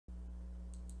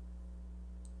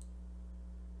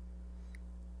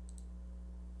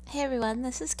Hey everyone,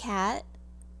 this is Kat.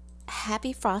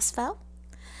 Happy Frostfell.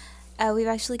 We've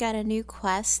actually got a new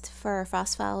quest for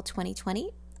Frostfell 2020.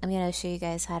 I'm going to show you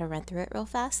guys how to run through it real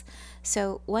fast.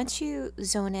 So once you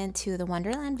zone into the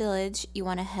Wonderland Village, you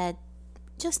want to head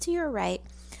just to your right,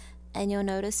 and you'll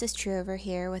notice this tree over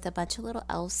here with a bunch of little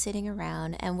elves sitting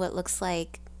around and what looks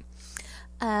like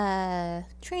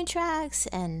train tracks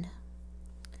and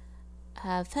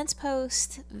fence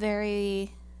post.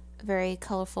 Very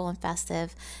colorful and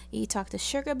festive. You talk to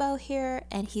Sugarbow here,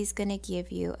 and he's gonna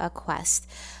give you a quest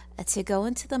to go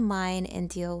into the mine and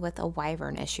deal with a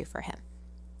wyvern issue for him.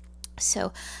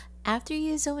 So after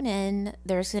you zone in,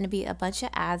 there's going to be a bunch of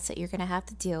ads that you're going to have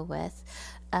to deal with.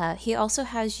 He also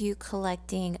has you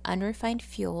collecting unrefined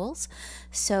fuels.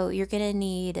 So you're going to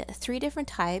need 3 different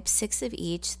types, 6 of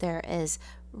each. There is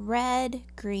red,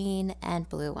 green, and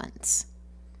blue ones.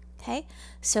 Okay,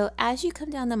 so as you come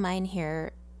down the mine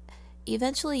here,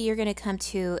 eventually you're going to come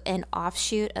to an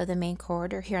offshoot of the main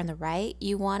corridor here on the right.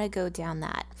 You want to go down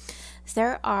that.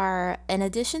 There are, in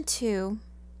addition to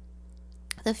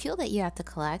the fuel that you have to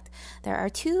collect, there are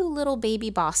 2 little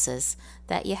baby bosses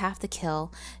that you have to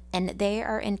kill, and they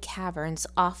are in caverns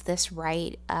off this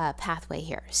right pathway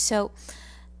here. So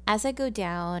as I go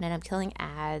down and I'm killing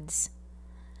ads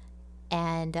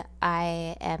and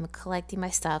I am collecting my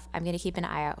stuff, I'm going to keep an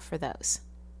eye out for those.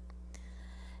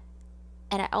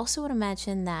 And I also want to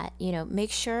mention that,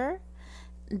 make sure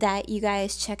that you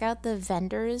guys check out the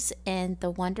vendors in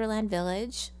the Wonderland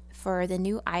Village for the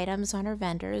new items on our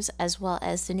vendors, as well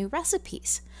as the new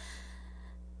recipes.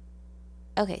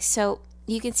 Okay, so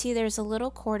you can see there's a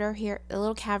little corridor here, a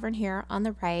little cavern here on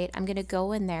the right. I'm going to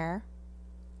go in there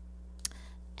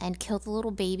and kill the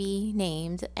little baby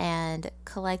named and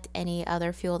collect any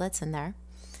other fuel that's in there.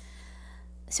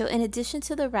 So in addition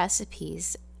to the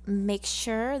recipes, make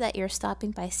sure that you're stopping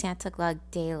by Santa Glug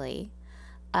daily.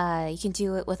 You can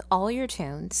do it with all your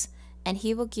tunes, and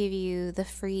he will give you the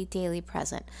free daily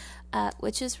present,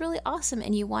 which is really awesome.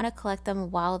 And you want to collect them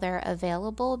while they're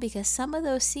available, because some of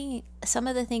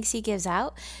the things he gives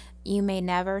out you may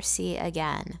never see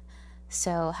again.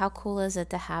 So how cool is it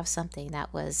to have something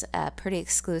that was pretty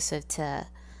exclusive to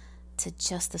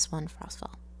just this one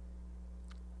Frostfell?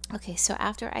 Okay, so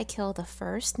after I kill the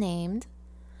first named,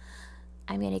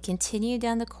 I'm going to continue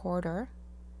down the corridor,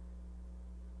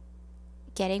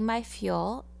 getting my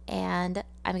fuel, and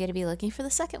I'm going to be looking for the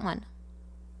second one.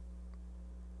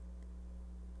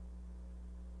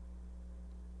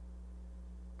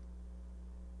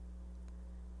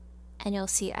 And you'll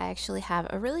see I actually have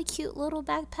a really cute little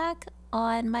backpack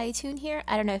on my tune here.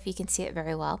 I don't know if you can see it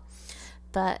very well,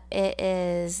 but it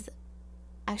is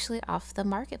actually off the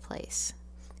marketplace.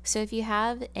 So if you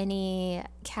have any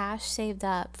cash saved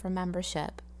up for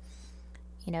membership,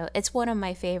 it's one of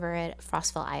my favorite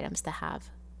Frostfell items to have.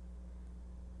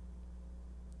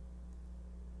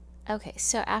 Okay,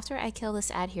 so after I kill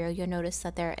this ad here, you'll notice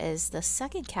that there is the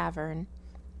second cavern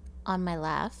on my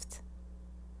left.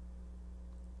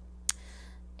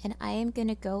 And I am going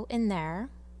to go in there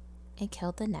and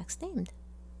kill the next named.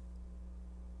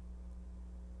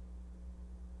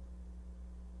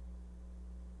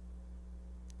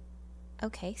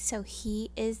 Okay, so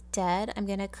he is dead. I'm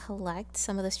going to collect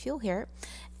some of this fuel here.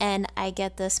 And I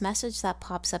get this message that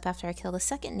pops up after I kill the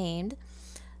second named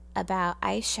about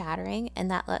ice shattering. And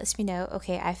that lets me know,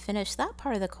 okay, I finished that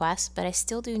part of the quest, but I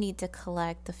still do need to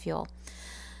collect the fuel.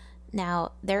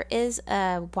 Now, there is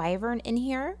a wyvern in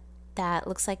here that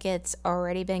looks like it's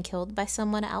already been killed by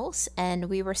someone else. And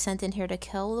we were sent in here to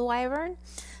kill the wyvern.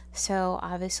 So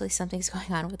obviously something's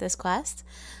going on with this quest.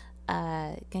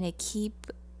 Gonna keep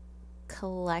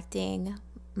collecting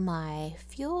my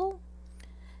fuel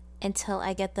until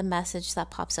I get the message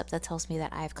that pops up that tells me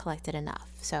that I've collected enough.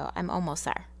 So I'm almost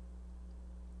there.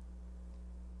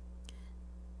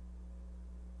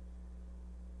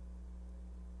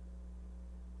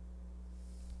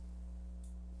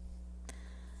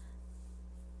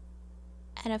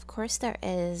 And of course there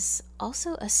is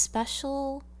also a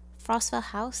special Frostfell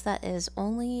house that is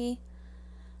only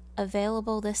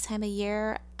available this time of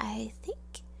year. I think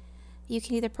you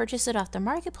can either purchase it off the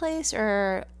marketplace,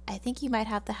 or I think you might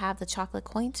have to have the chocolate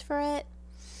coins for it.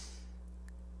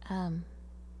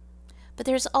 But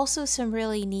there's also some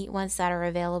really neat ones that are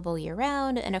available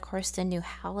year-round, and of course the new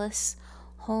Hallis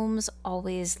homes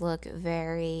always look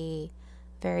very,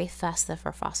 very festive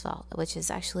for Frostfell, which is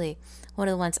actually one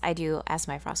of the ones I do as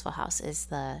my Frostfell house, is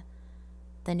the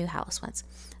new Hallis ones.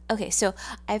 Okay, so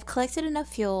I've collected enough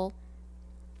fuel,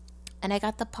 and I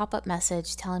got the pop-up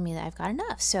message telling me that I've got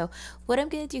enough. So what I'm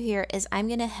going to do here is I'm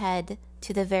going to head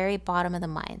to the very bottom of the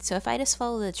mine. So if I just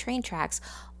follow the train tracks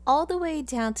all the way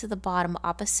down to the bottom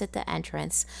opposite the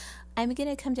entrance, I'm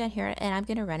gonna come down here and I'm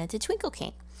gonna run into Twinkle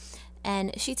King.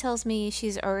 And she tells me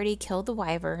she's already killed the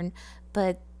wyvern,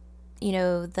 but you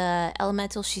know, the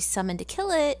elemental she summoned to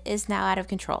kill it is now out of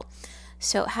control.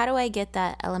 So how do I get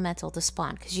that elemental to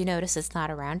spawn? Because you notice it's not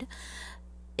around.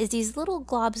 Is these little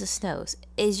globs of snows.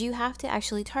 Is you have to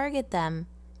actually target them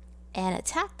and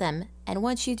attack them. And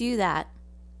once you do that,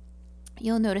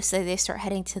 you'll notice that they start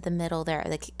heading to the middle there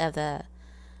of the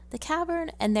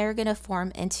cavern, and they're gonna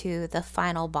form into the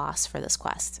final boss for this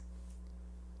quest.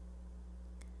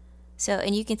 So,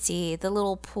 and you can see the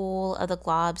little pool of the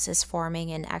globs is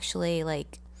forming and actually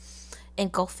like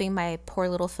engulfing my poor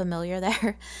little familiar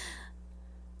there.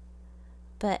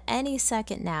 But any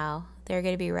second now, they're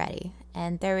going to be ready.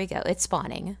 And there we go, it's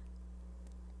spawning.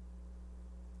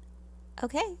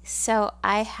 Okay, so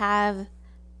I have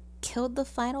killed the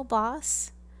final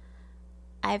boss.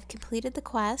 I've completed the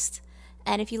quest.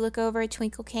 And if you look over at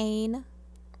Twinkle Cane,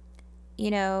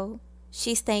 you know,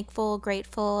 she's thankful,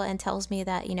 grateful, and tells me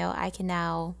that, you know, I can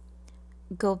now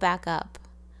go back up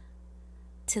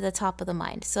to the top of the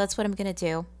mine. So that's what I'm going to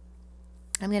do.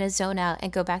 I'm going to zone out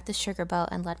and go back to Sugar Boat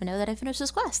and let him know that I finished this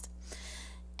quest.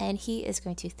 And he is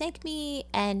going to thank me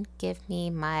and give me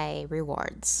my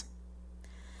rewards.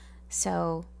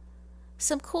 So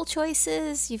some cool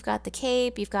choices. You've got the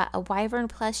cape, you've got a wyvern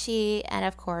plushie, and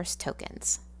of course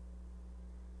tokens.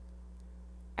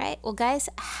 Alright, well guys,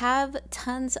 have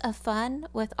tons of fun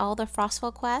with all the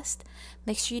Frostfell quests.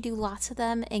 Make sure you do lots of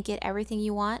them and get everything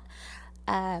you want.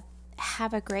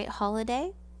 Have a great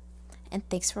holiday, and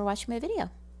thanks for watching my video.